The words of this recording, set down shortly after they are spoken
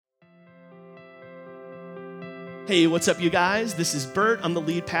Hey, what's up, you guys? This is Bert. I'm the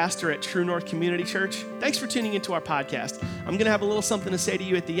lead pastor at True North Community Church. Thanks for tuning into our podcast. I'm going to have a little something to say to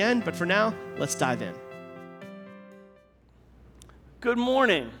you at the end, but for now, let's dive in. Good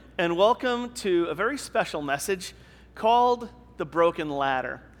morning, and welcome to a very special message called The Broken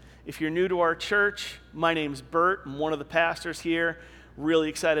Ladder. If you're new to our church, my name's Bert. I'm one of the pastors here. Really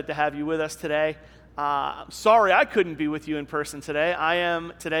excited to have you with us today. Sorry I couldn't be with you in person today. I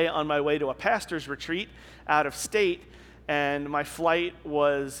am today on my way to a pastor's retreat out of state, and my flight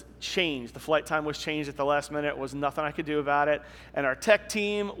was changed. The flight time was changed at the last minute. There was nothing I could do about it. And our tech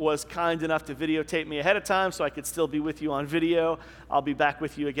team was kind enough to videotape me ahead of time so I could still be with you on video. I'll be back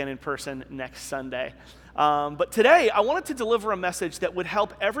with you again in person next Sunday. But today, I wanted to deliver a message that would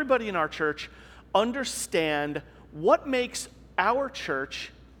help everybody in our church understand what makes our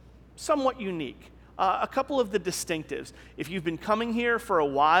church somewhat unique. A couple of the distinctives. If you've been coming here for a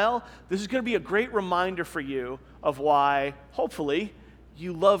while, this is going to be a great reminder for you of why, hopefully,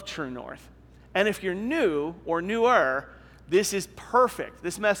 you love True North. And if you're new or newer, this is perfect.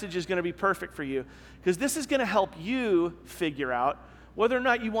 This message is going to be perfect for you because this is going to help you figure out whether or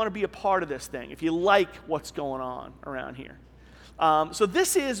not you want to be a part of this thing, if you like what's going on around here. So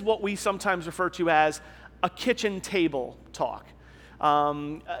this is what we sometimes refer to as a kitchen table talk.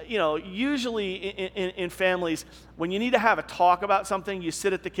 Usually in families, when you need to have a talk about something, you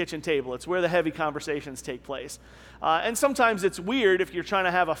sit at the kitchen table. It's where the heavy conversations take place. And sometimes it's weird if you're trying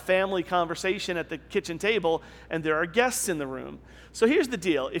to have a family conversation at the kitchen table and there are guests in the room. So here's the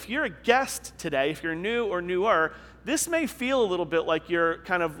deal. If you're a guest today, if you're new or newer, this may feel a little bit like you're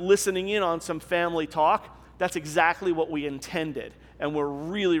kind of listening in on some family talk. That's exactly what we intended. And we're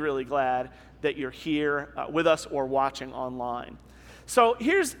really, really glad that you're here with us or watching online. So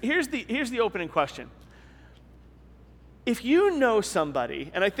here's the opening question. If you know somebody,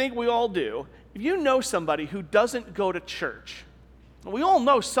 and I think we all do, if you know somebody who doesn't go to church, we all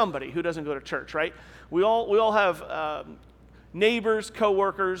know somebody who doesn't go to church, right? We all have neighbors,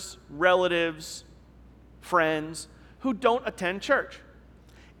 coworkers, relatives, friends who don't attend church.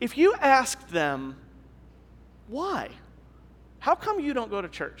 If you asked them, why? How come you don't go to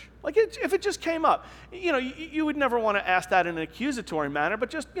church? Like, if it just came up, you would never want to ask that in an accusatory manner,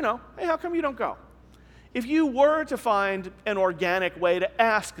 but just, hey, how come you don't go? If you were to find an organic way to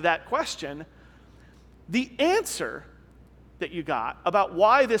ask that question, the answer that you got about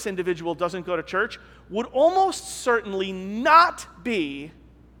why this individual doesn't go to church would almost certainly not be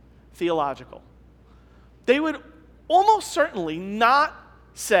theological. They would almost certainly not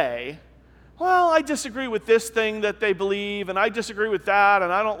say, well, I disagree with this thing that they believe, and I disagree with that,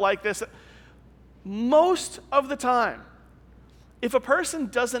 and I don't like this. Most of the time, if a person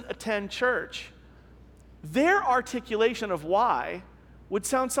doesn't attend church, their articulation of why would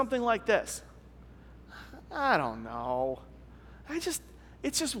sound something like this. I don't know.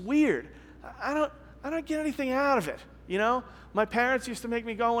 It's just weird. I don't get anything out of it, My parents used to make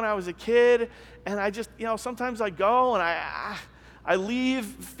me go when I was a kid, and I just, sometimes I go and I leave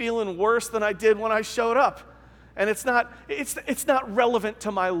feeling worse than I did when I showed up. And it's not relevant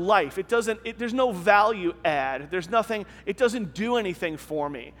to my life. There's no value add. There's nothing, it doesn't do anything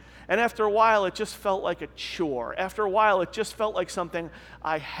for me. And after a while, it just felt like a chore. After a while, it just felt like something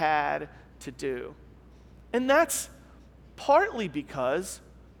I had to do. And that's partly because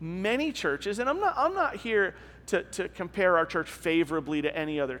many churches, and I'm not here to compare our church favorably to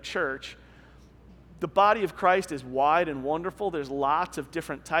any other church. The body of Christ is wide and wonderful. There's lots of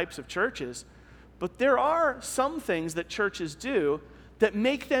different types of churches. But there are some things that churches do that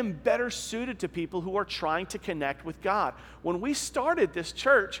make them better suited to people who are trying to connect with God. When we started this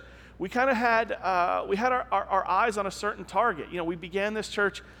church, we kind of had our eyes on a certain target. We began this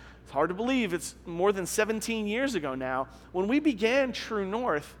church, it's hard to believe, it's more than 17 years ago now. When we began True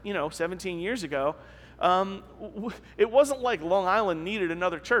North, 17 years ago, it wasn't like Long Island needed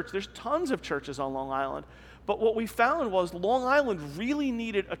another church. There's tons of churches on Long Island. But what we found was Long Island really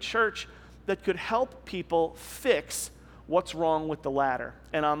needed a church that could help people fix what's wrong with the ladder.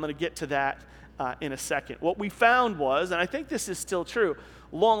 And I'm going to get to that in a second. What we found was, and I think this is still true,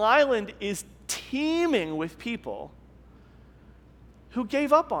 Long Island is teeming with people who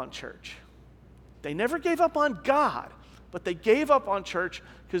gave up on church. They never gave up on God, but they gave up on church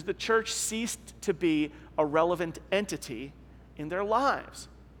because the church ceased to be a relevant entity in their lives.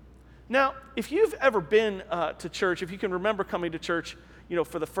 Now, if you've ever been to church, if you can remember coming to church,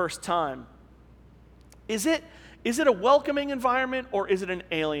 for the first time, is it a welcoming environment or is it an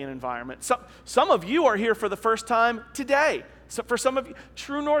alien environment? Some of you are here for the first time today. So for some of you,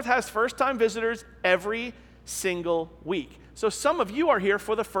 True North has first-time visitors every single week. So some of you are here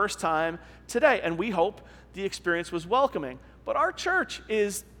for the first time today, and we hope the experience was welcoming. But our church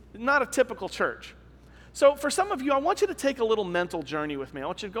is not a typical church. So for some of you, I want you to take a little mental journey with me. I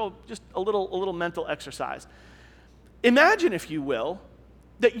want you to go just a little mental exercise. Imagine, if you will,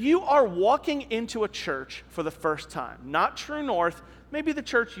 that you are walking into a church for the first time. Not True North, maybe the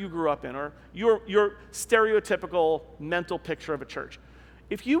church you grew up in, or your stereotypical mental picture of a church.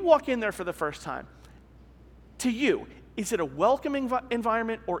 If you walk in there for the first time, to you, is it a welcoming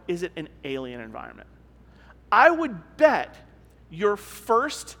environment or is it an alien environment? I would bet your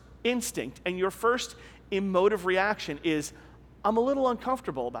first instinct and your first emotive reaction is, I'm a little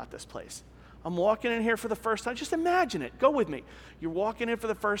uncomfortable about this place. I'm walking in here for the first time. Just imagine it. Go with me. You're walking in for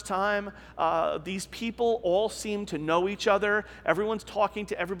the first time. These people all seem to know each other. Everyone's talking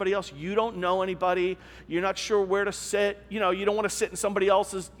to everybody else. You don't know anybody. You're not sure where to sit. You don't want to sit in somebody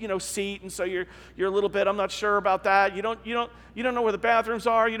else's, seat, and so you're a little bit, I'm not sure about that. You don't know where the bathrooms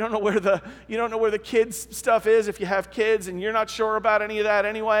are. You don't know where the kids stuff is if you have kids, and you're not sure about any of that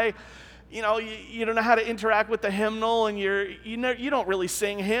anyway. You don't know how to interact with the hymnal, and you don't really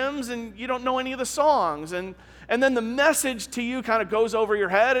sing hymns, and you don't know any of the songs, and then the message to you kind of goes over your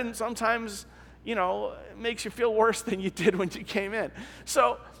head, and sometimes, it makes you feel worse than you did when you came in.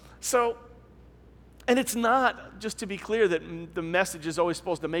 So, and it's not, just to be clear, that the message is always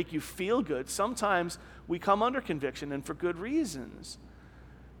supposed to make you feel good. Sometimes we come under conviction, and for good reasons.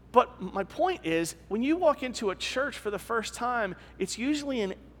 But my point is, when you walk into a church for the first time, it's usually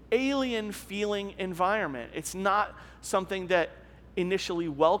an alien feeling environment. It's not something that initially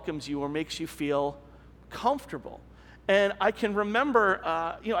welcomes you or makes you feel comfortable. And I can remember,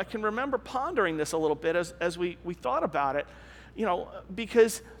 pondering this a little bit as we thought about it,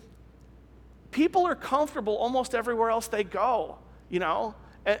 because people are comfortable almost everywhere else they go,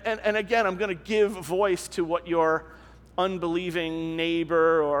 And again, I'm going to give voice to what your unbelieving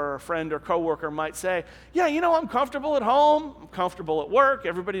neighbor or friend or coworker might say. Yeah, I'm comfortable at home. I'm comfortable at work.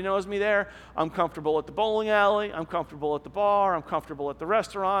 Everybody knows me there. I'm comfortable at the bowling alley. I'm comfortable at the bar. I'm comfortable at the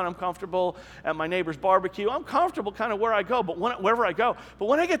restaurant. I'm comfortable at my neighbor's barbecue. I'm comfortable kind of where I go, wherever I go. But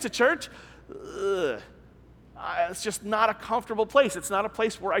when I get to church, it's just not a comfortable place. It's not a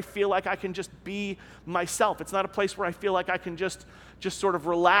place where I feel like I can just be myself. It's not a place where I feel like I can just sort of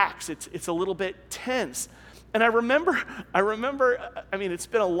relax. It's a little bit tense. And I remember, it's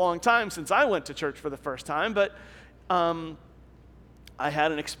been a long time since I went to church for the first time, but I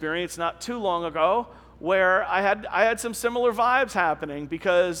had an experience not too long ago where I had some similar vibes happening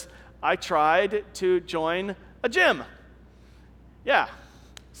because I tried to join a gym. Yeah,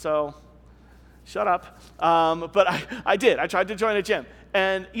 so shut up. But I did. I tried to join a gym.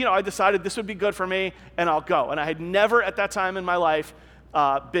 And, I decided this would be good for me, and I'll go. And I had never at that time in my life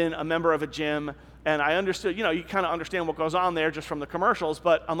been a member of a gym. And I understood, you kind of understand what goes on there just from the commercials,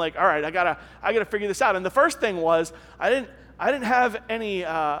 but I'm like, all right, I gotta figure this out. And the first thing was, I didn't have any,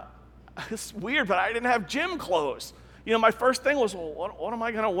 it's weird, but I didn't have gym clothes. My first thing was, well, what am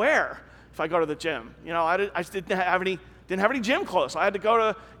I gonna wear if I go to the gym? I just didn't have any gym clothes. So I had to go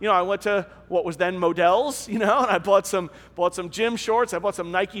to, I went to what was then Modell's, and I bought some gym shorts. I bought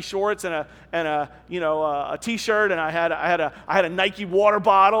some Nike shorts and a t-shirt, and I had a Nike water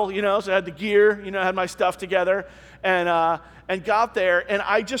bottle, so I had the gear, I had my stuff together, and got there. And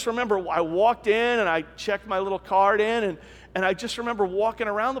I just remember I walked in and I checked my little card in, and I just remember walking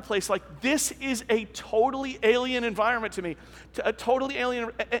around the place like, this is a totally alien environment to me, a totally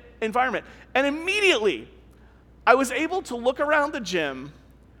alien environment. And immediately, I was able to look around the gym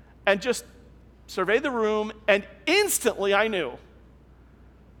and just survey the room, and instantly I knew,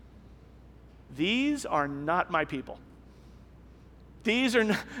 these are not my people. These are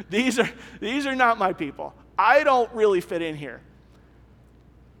not my people. I don't really fit in here.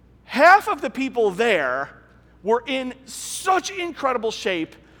 Half of the people there were in such incredible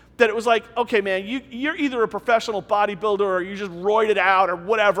shape that it was like, okay, man, you're either a professional bodybuilder or you just roided out or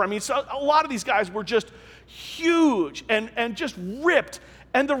whatever. So a lot of these guys were just huge and just ripped.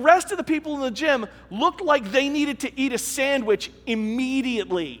 And the rest of the people in the gym looked like they needed to eat a sandwich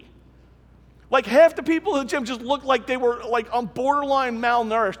immediately. Like half the people in the gym just looked like they were like on borderline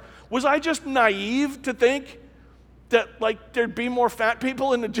malnourished. Was I just naive to think that like there'd be more fat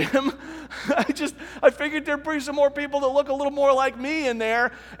people in the gym? I figured there'd be some more people that look a little more like me in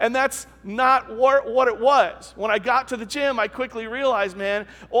there, and that's not what it was. When I got to the gym, I quickly realized, man,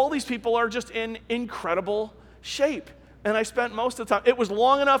 all these people are just in incredible shape. And I spent most of the time, it was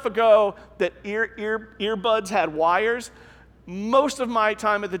long enough ago that earbuds had wires. Most of my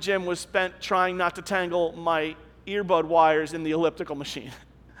time at the gym was spent trying not to tangle my earbud wires in the elliptical machine.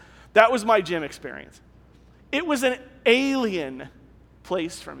 That was my gym experience. It was an alien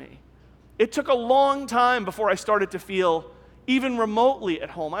place for me. It took a long time before I started to feel even remotely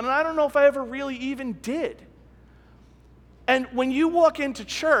at home. And I don't know if I ever really even did. And when you walk into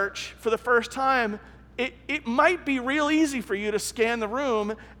church for the first time, it might be real easy for you to scan the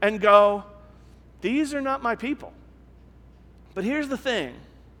room and go, these are not my people. But here's the thing,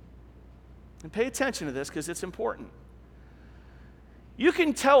 and pay attention to this because it's important. You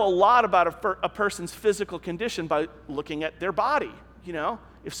can tell a lot about a person's physical condition by looking at their body. You know,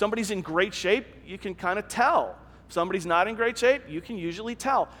 if somebody's in great shape, you can kind of tell. If somebody's not in great shape, you can usually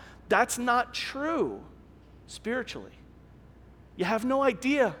tell. That's not true spiritually. You have no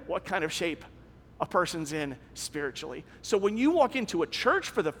idea what kind of shape a person's in spiritually. So when you walk into a church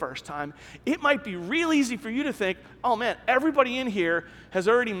for the first time, it might be real easy for you to think, oh man, everybody in here has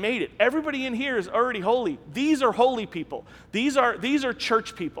already made it. Everybody in here is already holy. These are holy people. These are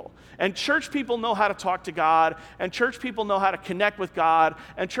church people. And church people know how to talk to God, and church people know how to connect with God,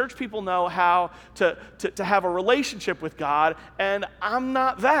 and church people know how to have a relationship with God, and I'm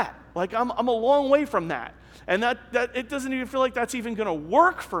not that. Like I'm a long way from that. And that it doesn't even feel like that's even going to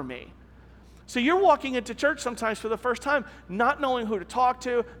work for me. So you're walking into church sometimes for the first time, not knowing who to talk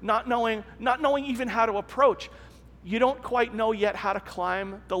to, not knowing even how to approach. You don't quite know yet how to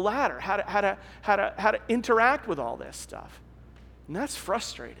climb the ladder, how to interact with all this stuff. And that's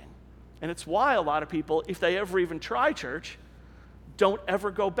frustrating. And it's why a lot of people, if they ever even try church, don't ever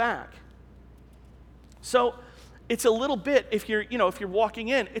go back. So it's a little bit, if you're walking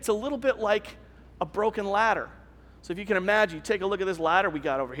in, it's a little bit like a broken ladder. So if you can imagine, you take a look at this ladder we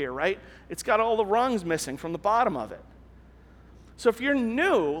got over here, right? It's got all the rungs missing from the bottom of it. So if you're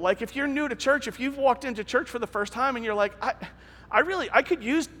new to church, if you've walked into church for the first time and you're like, I could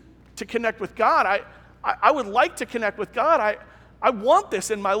use to connect with God. I would like to connect with God. I want this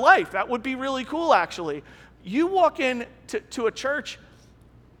in my life. That would be really cool, actually. You walk in to a church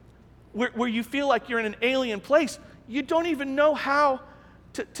where you feel like you're in an alien place. You don't even know how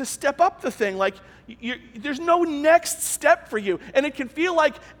to step up the thing. Like, there's no next step for you. And it can feel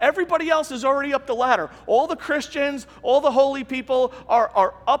like everybody else is already up the ladder. All the Christians, all the holy people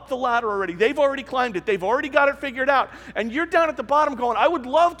are up the ladder already. They've already climbed it. They've already got it figured out. And you're down at the bottom going, I would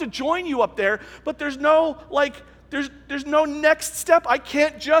love to join you up there, but there's no next step. I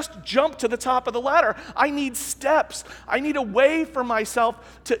can't just jump to the top of the ladder. I need steps. I need a way for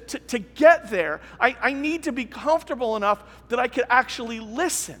myself to get there. I need to be comfortable enough that I could actually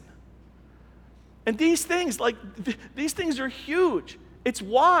listen. And these things are huge. It's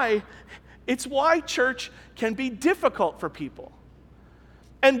why church can be difficult for people.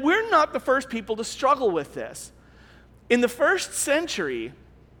 And we're not the first people to struggle with this. In the first century,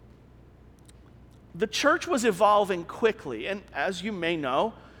 the church was evolving quickly, and as you may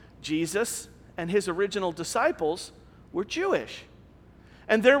know, Jesus and his original disciples were Jewish.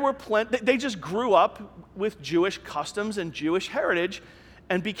 And there were they just grew up with Jewish customs and Jewish heritage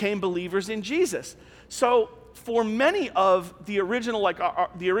and became believers in Jesus. So for many of the original,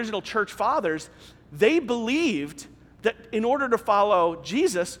 the original church fathers, they believed that in order to follow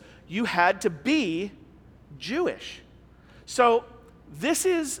Jesus, you had to be Jewish. So this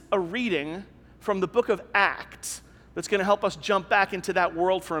is a reading from the book of Acts that's going to help us jump back into that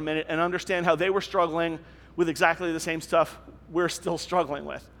world for a minute and understand how they were struggling with exactly the same stuff we're still struggling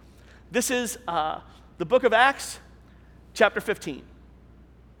with. This is the book of Acts, chapter 15.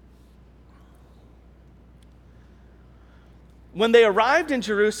 When they arrived in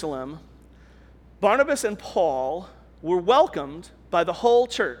Jerusalem, Barnabas and Paul were welcomed by the whole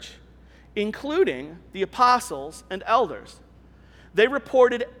church, including the apostles and elders. They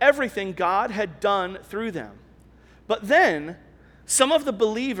reported everything God had done through them. But then, some of the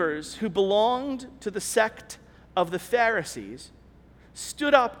believers who belonged to the sect of the Pharisees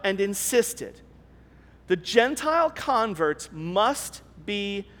stood up and insisted, the Gentile converts must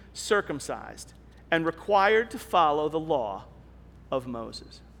be circumcised and required to follow the law of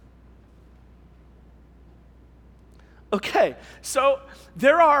Moses. Okay, so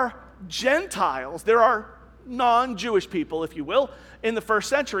there are Gentiles, there are non-Jewish people, if you will, in the first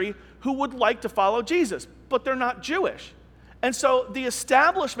century who would like to follow Jesus, but they're not Jewish. And so the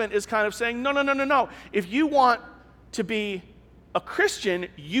establishment is kind of saying, no. If you want to be a Christian,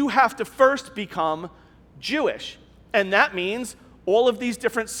 you have to first become Jewish. And that means all of these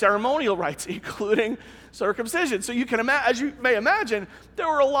different ceremonial rites, including circumcision. So you can imagine, as you may imagine, there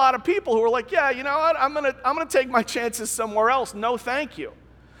were a lot of people who were like, yeah, you know what, I'm gonna take my chances somewhere else. No, thank you.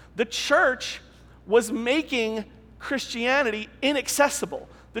 The church was making Christianity inaccessible.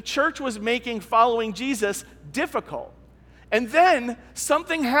 The church was making following Jesus difficult. And then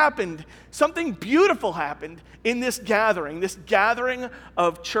something happened, something beautiful happened in this gathering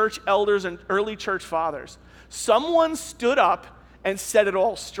of church elders and early church fathers. Someone stood up and set it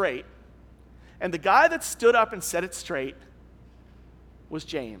all straight. And the guy that stood up and set it straight was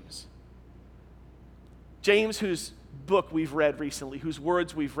James. James, whose book we've read recently, whose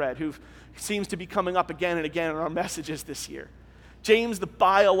words we've read, who seems to be coming up again and again in our messages this year. James, the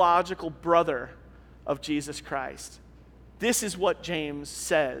biological brother of Jesus Christ. This is what James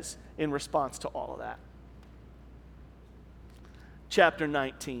says in response to all of that.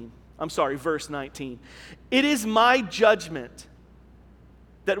 Verse 19. It is my judgment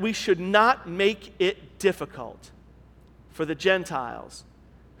that we should not make it difficult for the Gentiles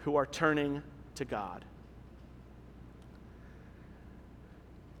who are turning to God.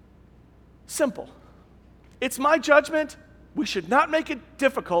 Simple. It's my judgment. We should not make it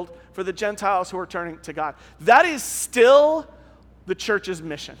difficult for the Gentiles who are turning to God. That is still the church's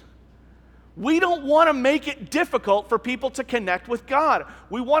mission. We don't want to make it difficult for people to connect with God.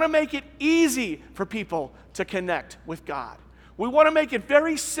 We want to make it easy for people to connect with God. We want to make it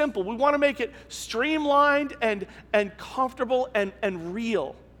very simple. We want to make it streamlined and comfortable and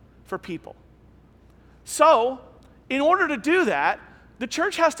real for people. So, in order to do that, the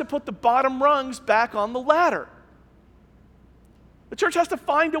church has to put the bottom rungs back on the ladder. The church has to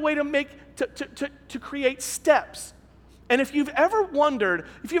find a way to create steps. And if you've ever wondered,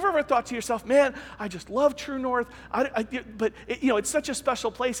 if you've ever thought to yourself, man, I just love True North, but it's such a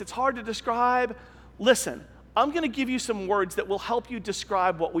special place, it's hard to describe. Listen, I'm going to give you some words that will help you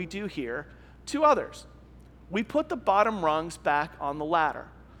describe what we do here to others. We put the bottom rungs back on the ladder.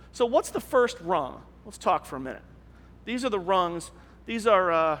 So what's the first rung? Let's talk for a minute. These are the rungs. These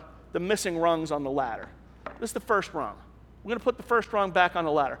are the missing rungs on the ladder. This is the first rung. We're going to put the first rung back on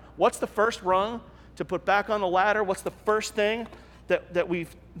the ladder. What's the first rung to put back on the ladder? What's the first thing that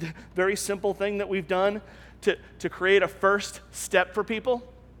we've, very simple thing that we've done to create a first step for people?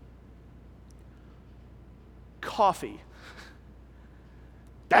 Coffee.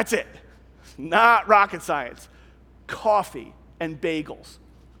 That's it. Not rocket science. Coffee and bagels.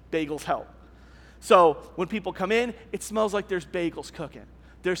 Bagels help. So when people come in, it smells like there's bagels cooking.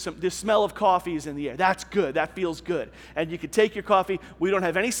 The smell of coffee is in the air. That's good. That feels good. And you can take your coffee. We don't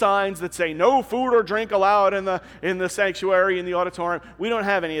have any signs that say no food or drink allowed in the sanctuary, in the auditorium. We don't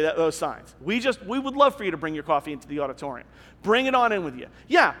have any of those signs. We would love for you to bring your coffee into the auditorium. Bring it on in with you.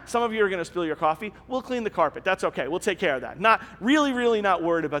 Yeah, some of you are going to spill your coffee. We'll clean the carpet. That's okay. We'll take care of that. Not really not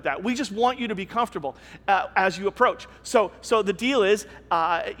worried about that. We just want you to be comfortable as you approach. So the deal is,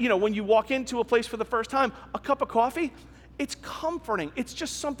 when you walk into a place for the first time, a cup of coffee, it's comforting. It's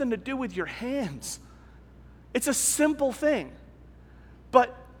just something to do with your hands. It's a simple thing.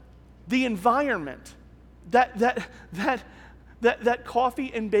 But the environment, that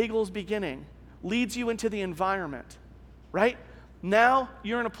coffee and bagels beginning leads you into the environment, right? Now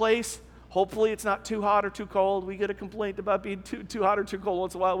you're in a place, hopefully it's not too hot or too cold. We get a complaint about being too hot or too cold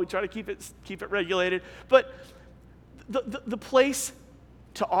once in a while. We try to keep it regulated. But the place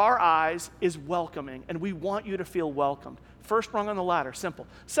to our eyes is welcoming, and we want you to feel welcomed. First rung on the ladder, simple.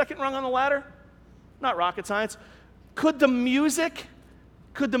 Second rung on the ladder, not rocket science. Could the music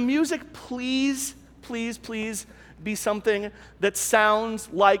please be something that sounds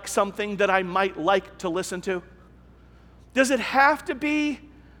like something that I might like to listen to? Does it have to be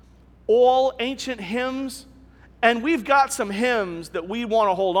all ancient hymns? And we've got some hymns that we want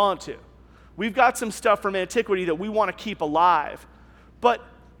to hold on to. We've got some stuff from antiquity that we want to keep alive. But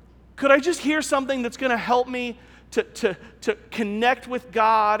could I just hear something that's going to help me to connect with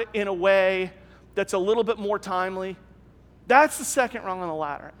God in a way that's a little bit more timely? That's the second rung on the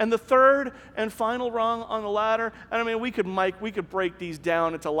ladder. And the third and final rung on the ladder, and I mean, we could break these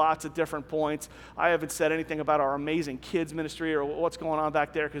down into lots of different points. I haven't said anything about our amazing kids ministry or what's going on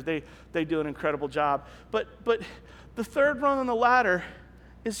back there because they do an incredible job. But the third rung on the ladder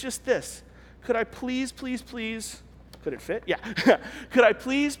is just this. Could I please, could it fit? Yeah. Could I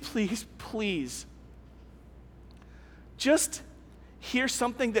please just hear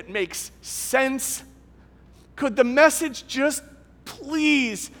something that makes sense? Could the message just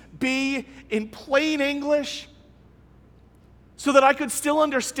please be in plain English so that I could still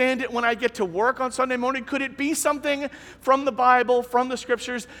understand it when I get to work on Sunday morning? Could it be something from the Bible, from the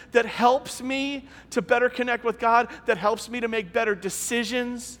scriptures, that helps me to better connect with God, that helps me to make better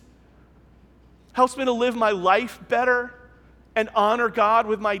decisions, helps me to live my life better and honor God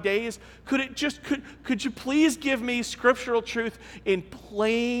with my days? Could you please give me scriptural truth in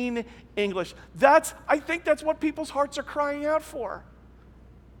plain English? I think that's what people's hearts are crying out for.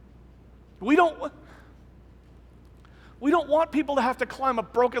 We don't want people to have to climb a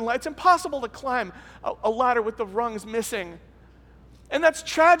broken ladder. It's impossible to climb a ladder with the rungs missing. And that's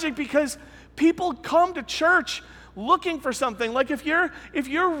tragic because people come to church looking for something. Like if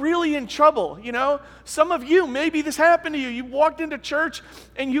you're really in trouble, some of you, maybe this happened to you. You walked into church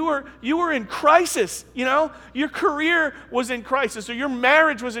and you were in crisis, Your career was in crisis, or your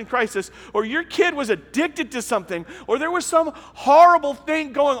marriage was in crisis, or your kid was addicted to something, or there was some horrible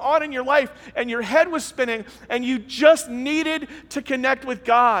thing going on in your life and your head was spinning and you just needed to connect with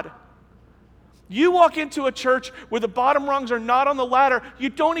God. You walk into a church where the bottom rungs are not on the ladder, you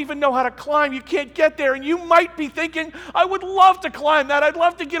don't even know how to climb, you can't get there, and you might be thinking, I would love to climb that, I'd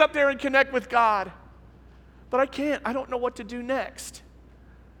love to get up there and connect with God. But I can't, I don't know what to do next.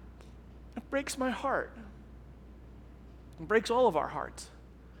 It breaks my heart. It breaks all of our hearts.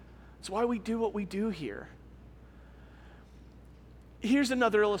 It's why we do what we do here. Here's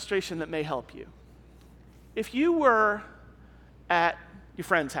another illustration that may help you. If you were at your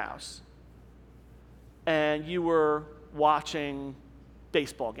friend's house, and you were watching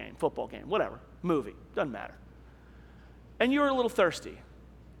baseball game, football game, whatever, movie, doesn't matter. And you were a little thirsty.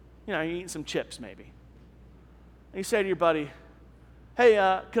 You're eating some chips maybe. And you say to your buddy,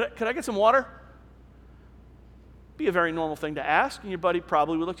 hey, could I get some water? Be a very normal thing to ask, and your buddy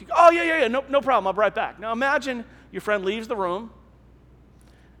probably would look at you, oh, yeah, no problem, I'll be right back. Now imagine your friend leaves the room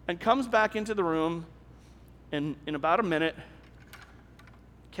and comes back into the room in about a minute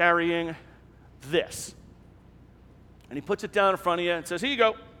carrying this. And he puts it down in front of you and says, here you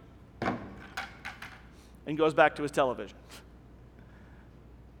go. And goes back to his television.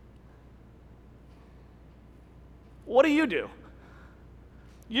 What do?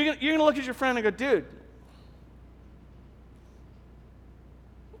 You're going to look at your friend and go, dude,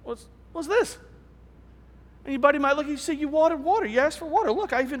 what's this? And your buddy might look at you and say, you wanted water. You asked for water.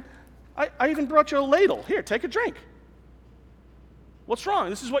 Look, I even brought you a ladle. Here, take a drink. What's wrong?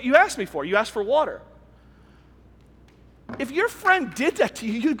 This is what you asked me for. You asked for water. If your friend did that to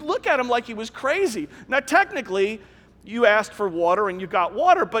you, you'd look at him like he was crazy. Now, technically, you asked for water and you got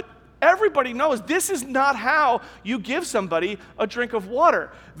water, but everybody knows this is not how you give somebody a drink of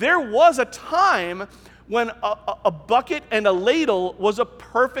water. There was a time when a bucket and a ladle was a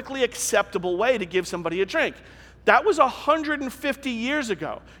perfectly acceptable way to give somebody a drink. That was 150 years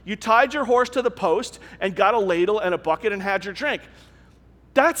ago. You tied your horse to the post and got a ladle and a bucket and had your drink.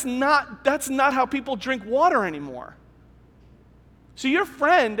 That's not how people drink water anymore. So your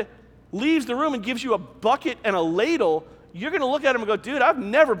friend leaves the room and gives you a bucket and a ladle, you're going to look at him and go, dude, I've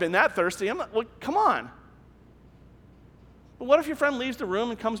never been that thirsty. Come on. But what if your friend leaves the room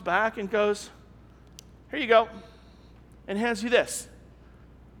and comes back and goes, here you go, and hands you this?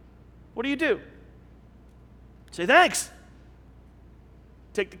 What do? Say, thanks.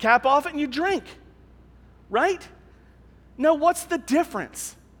 Take the cap off it and you drink, right? Now, what's the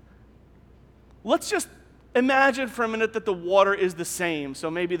difference? Let's just imagine for a minute that the water is the same.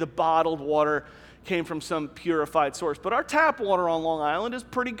 So maybe the bottled water came from some purified source, but our tap water on Long Island is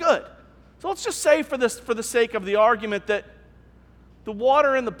pretty good. So let's just say for the sake of the argument that the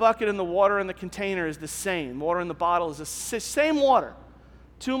water in the bucket and the water in the container is the same. Water in the bottle is the same water.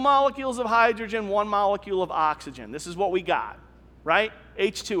 2 molecules of hydrogen, 1 molecule of oxygen. This is what we got, right?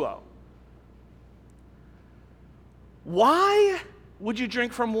 H2O. Why would you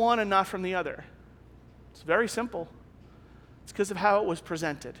drink from one and not from the other? It's very simple. It's because of how it was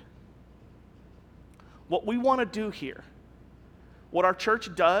presented. What we want to do here, what our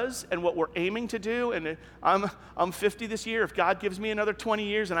church does and what we're aiming to do, and I'm 50 this year. If God gives me another 20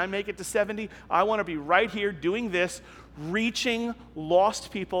 years and I make it to 70, I want to be right here doing this, reaching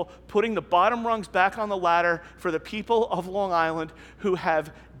lost people, putting the bottom rungs back on the ladder for the people of Long Island who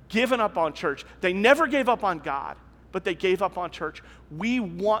have given up on church. They never gave up on God, but they gave up on church. We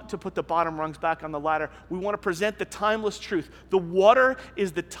want to put the bottom rungs back on the ladder. We want to present the timeless truth. The water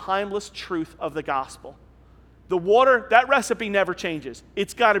is the timeless truth of the gospel. The water, that recipe never changes.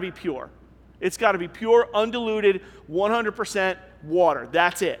 It's got to be pure. It's got to be pure, undiluted, 100% water.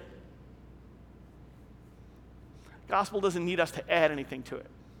 That's it. Gospel doesn't need us to add anything to it.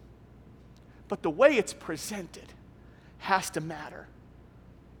 But the way it's presented has to matter.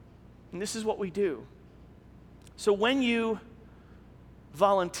 And this is what we do. So when you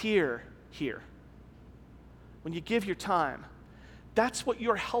volunteer here, when you give your time, that's what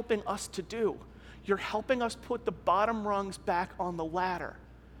you're helping us to do. You're helping us put the bottom rungs back on the ladder.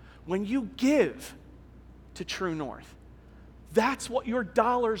 When you give to True North, that's what your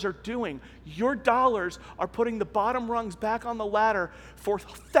dollars are doing. Your dollars are putting the bottom rungs back on the ladder for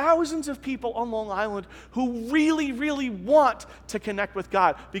thousands of people on Long Island who really, really want to connect with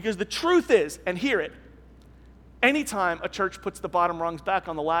God. Because the truth is, and hear it, Anytime a church puts the bottom rungs back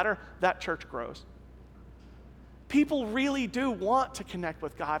on the ladder, that church grows. People really do want to connect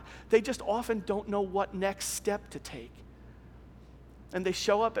with God. They just often don't know what next step to take. And they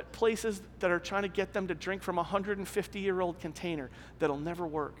show up at places that are trying to get them to drink from a 150-year-old container that'll never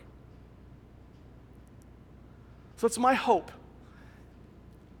work. So it's my hope.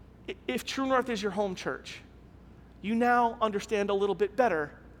 If True North is your home church, you now understand a little bit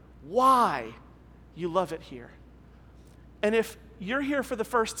better why you love it here. And if you're here for the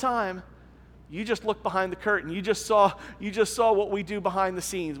first time, you just looked behind the curtain. You just saw what we do behind the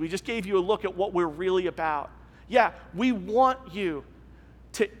scenes. We just gave you a look at what we're really about. Yeah, we want you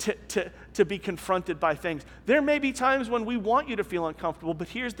to be confronted by things. There may be times when we want you to feel uncomfortable, but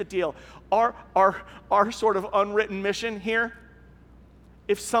here's the deal. Our sort of unwritten mission here,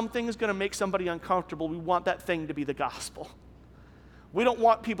 if something is going to make somebody uncomfortable, we want that thing to be the gospel. We don't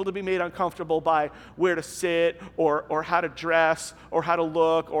want people to be made uncomfortable by where to sit or how to dress or how to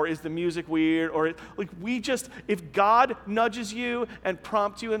look or is the music weird or if God nudges you and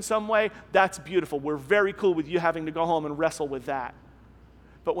prompts you in some way, that's beautiful. We're very cool with you having to go home and wrestle with that.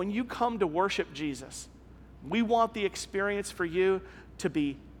 But when you come to worship Jesus, we want the experience for you to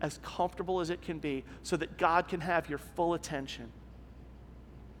be as comfortable as it can be so that God can have your full attention.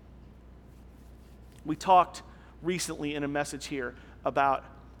 We talked recently in a message here about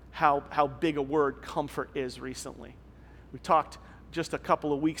how big a word comfort is recently. We talked just a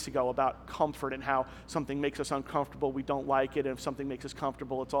couple of weeks ago about comfort and how something makes us uncomfortable, we don't like it, and if something makes us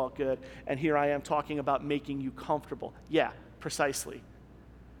comfortable, it's all good. And here I am talking about making you comfortable. Yeah, precisely.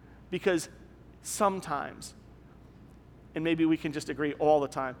 Because sometimes, and maybe we can just agree all the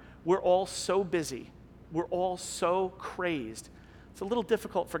time, we're all so busy, we're all so crazed, it's a little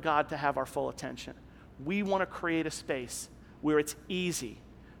difficult for God to have our full attention. We want to create a space where it's easy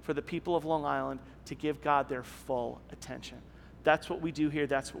for the people of Long Island to give God their full attention. That's what we do here.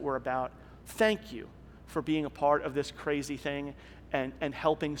 That's what we're about. Thank you for being a part of this crazy thing and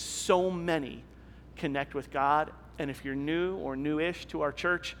helping so many connect with God. And if you're new or newish to our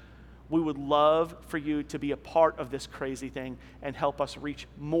church, we would love for you to be a part of this crazy thing and help us reach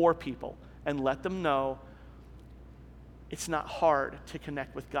more people and let them know it's not hard to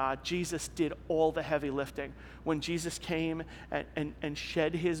connect with God. Jesus did all the heavy lifting. When Jesus came and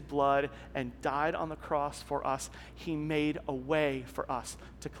shed his blood and died on the cross for us, he made a way for us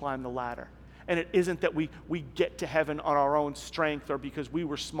to climb the ladder. And it isn't that we get to heaven on our own strength or because we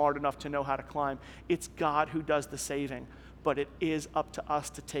were smart enough to know how to climb. It's God who does the saving. But it is up to us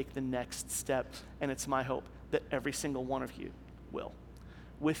to take the next step. And it's my hope that every single one of you will.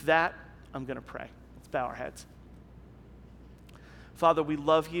 With that, I'm going to pray. Let's bow our heads. Father, we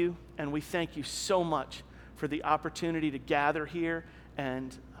love you and we thank you so much for the opportunity to gather here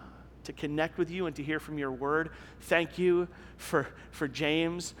and to connect with you and to hear from your word. Thank you for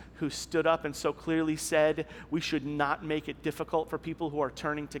James, who stood up and so clearly said we should not make it difficult for people who are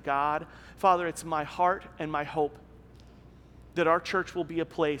turning to God. Father, it's my heart and my hope that our church will be a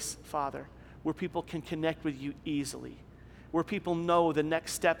place, Father, where people can connect with you easily, where people know the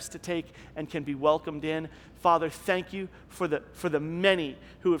next steps to take and can be welcomed in. Father, thank you for the many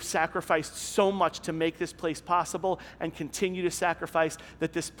who have sacrificed so much to make this place possible and continue to sacrifice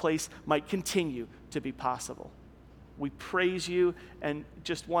that this place might continue to be possible. We praise you and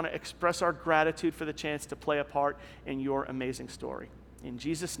just want to express our gratitude for the chance to play a part in your amazing story. In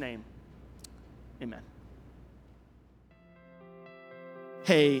Jesus' name, amen.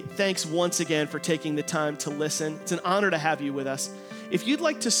 Hey, thanks once again for taking the time to listen. It's an honor to have you with us. If you'd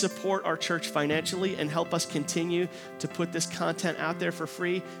like to support our church financially and help us continue to put this content out there for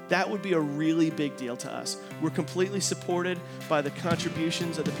free, that would be a really big deal to us. We're completely supported by the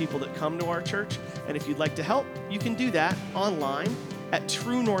contributions of the people that come to our church. And if you'd like to help, you can do that online at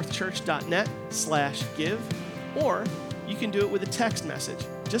truenorthchurch.net/give, or you can do it with a text message.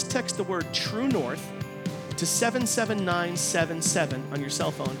 Just text the word True North to 77977 on your cell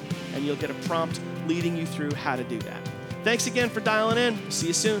phone, and you'll get a prompt leading you through how to do that. Thanks again for dialing in. See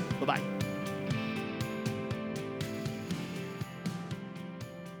you soon. Bye-bye.